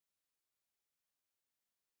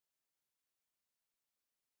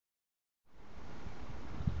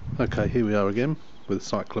Okay, here we are again with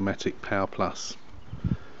Cyclamatic Power Plus.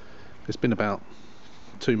 It's been about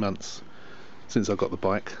 2 months since I got the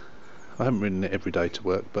bike. I haven't ridden it every day to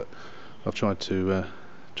work, but I've tried to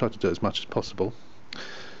do it as much as possible.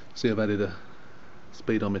 See, I've added a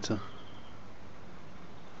speedometer,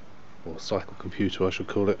 or cycle computer I should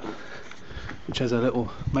call it, which has a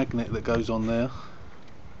little magnet that goes on there,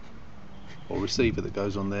 or receiver that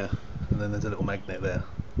goes on there, and then there's a little magnet there.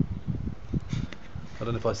 I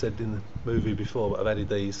don't know if I said in the movie before, but I've added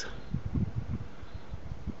these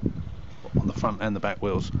on the front and the back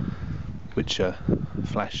wheels, which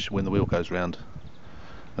flash when the wheel goes round,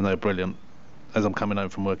 and they're brilliant. As I'm coming home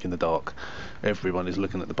from work in the dark, everyone is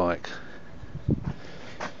looking at the bike.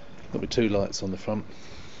 Got me 2 lights on the front.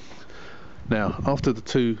 Now, after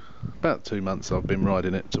about 2 months I've been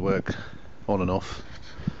riding it to work on and off,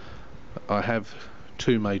 I have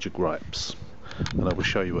 2 major gripes, and I will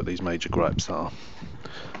show you what these major gripes are.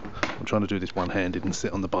 I'm trying to do this one-handed and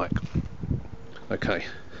sit on the bike. Okay.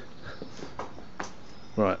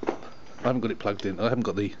 Right. I haven't got it plugged in. I haven't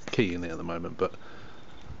got the key in it at the moment, but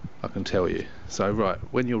I can tell you. So, right,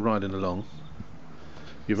 when you're riding along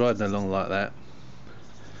like that.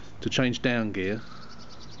 To change down gear,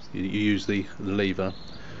 you use the lever.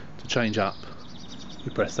 To change up, you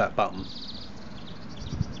press that button.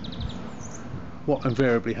 What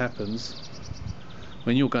invariably happens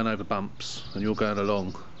when you're going over bumps and you're going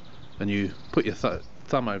along and you put your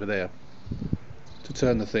thumb over there to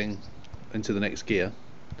turn the thing into the next gear,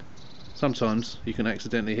 sometimes you can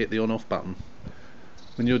accidentally hit the on-off button.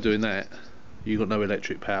 When you're doing that, you've got no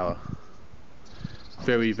electric power.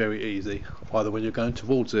 Very, very easy, either when you're going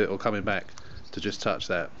towards it or coming back, to just touch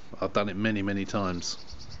that. I've done it many, many times.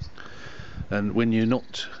 And when you're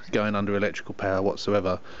not going under electrical power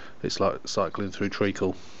whatsoever, it's like cycling through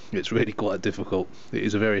treacle. It's really quite difficult. It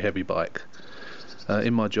is a very heavy bike.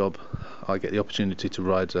 In my job, I get the opportunity to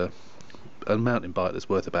ride a mountain bike that's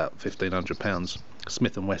worth about £1,500,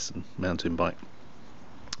 Smith & Wesson mountain bike.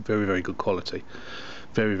 Very, very good quality.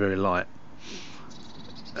 Very, very light.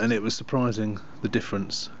 And it was surprising the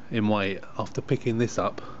difference in weight after picking this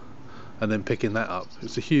up and then picking that up.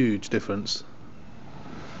 It's a huge difference.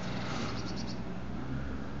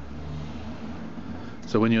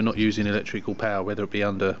 So when you're not using electrical power, whether it be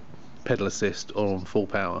under pedal assist or on full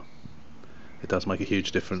power, it does make a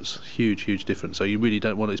huge difference. Huge difference. So you really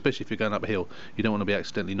don't want to, especially if you're going up a hill, you don't want to be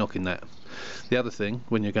accidentally knocking that. The other thing,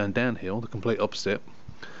 when you're going downhill, the complete opposite,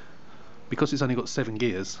 because it's only got 7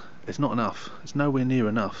 gears, it's not enough. It's nowhere near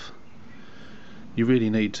enough. You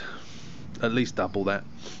really need at least double that.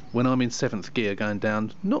 When I'm in 7th gear going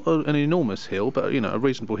down, not an enormous hill, but you know, a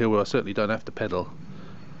reasonable hill where I certainly don't have to pedal,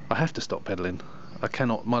 I have to stop pedaling. I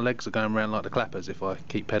cannot, my legs are going around like the clappers if I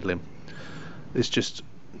keep pedaling. It's just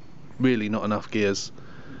really not enough gears.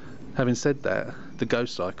 Having said that, the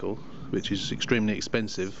Ghost cycle, which is extremely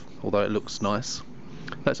expensive, although it looks nice,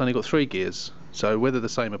 that's only got 3 gears. So whether the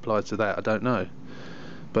same applies to that, I don't know.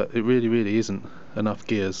 But it really isn't enough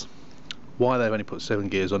gears. Why they've only put 7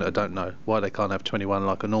 gears on it, I don't know. Why they can't have 21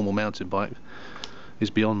 like a normal mountain bike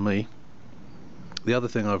is beyond me. The other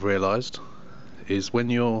thing I've realised is when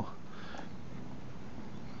you're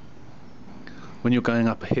going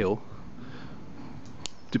up a hill,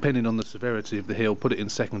 depending on the severity of the hill, put it in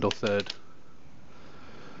 2nd or 3rd.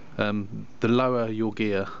 The lower your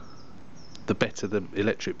gear, the better the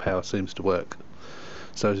electric power seems to work.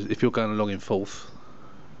 So if you're going along in 4th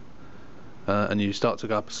and you start to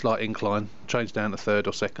go up a slight incline, change down to 3rd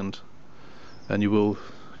or 2nd, and you will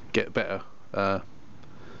get better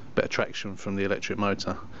traction from the electric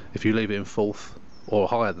motor. If you leave it in 4th or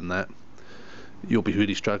higher than that, you'll be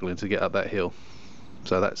really struggling to get up that hill.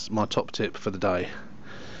 So that's my top tip for the day.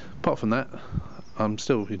 Apart from that, I'm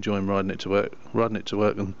still enjoying riding it to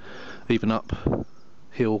work, and even up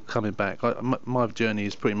hill coming back. My journey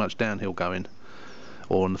is pretty much downhill going,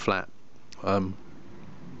 or on the flat.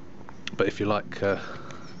 But if you like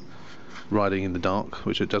riding in the dark,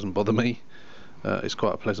 which it doesn't bother me, it's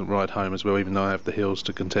quite a pleasant ride home as well, even though I have the hills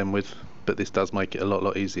to contend with. But this does make it a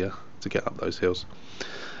lot easier to get up those hills.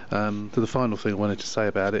 The final thing I wanted to say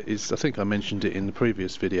about it is, I think I mentioned it in the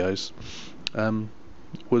previous videos,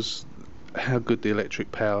 was how good the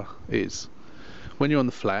electric power is. When you're on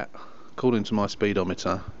the flat, according to my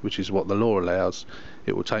speedometer, which is what the law allows,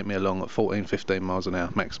 it will take me along at 14-15 miles an hour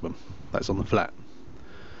maximum. That's on the flat.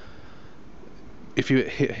 If you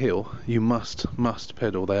hit a hill, you must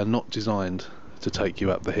pedal. They are not designed to take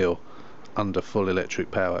you up the hill under full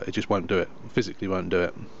electric power. It just won't do it. Physically won't do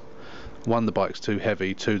it. 1, the bike's too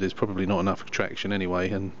heavy. 2, there's probably not enough traction anyway,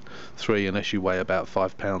 and 3, unless you weigh about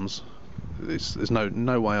 5 pounds, There's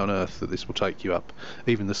no way on earth that this will take you up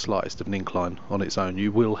even the slightest of an incline on its own.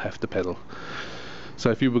 You will have to pedal. So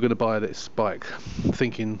if you were going to buy this bike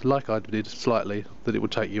thinking, like I did slightly, that it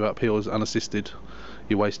would take you up hills unassisted,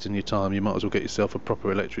 you're wasting your time. You might as well get yourself a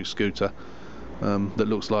proper electric scooter that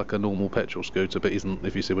looks like a normal petrol scooter but isn't,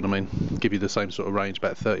 if you see what I mean. Give you the same sort of range,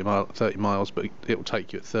 about 30 miles, but it will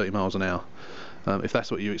take you at 30 miles an hour. If that's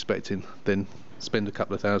what you're expecting, then spend a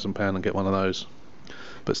couple of £1,000 and get one of those.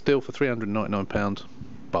 But still, for £399,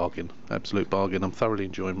 bargain, absolute bargain. I'm thoroughly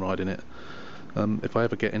enjoying riding it. If I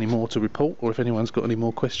ever get any more to report, or if anyone's got any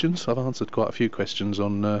more questions, I've answered quite a few questions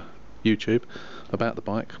on YouTube about the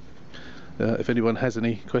bike. If anyone has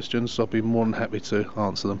any questions, I'll be more than happy to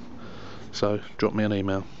answer them. So drop me an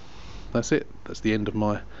email. That's it. That's the end of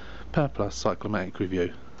my Power Plus Cyclamatic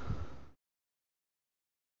review.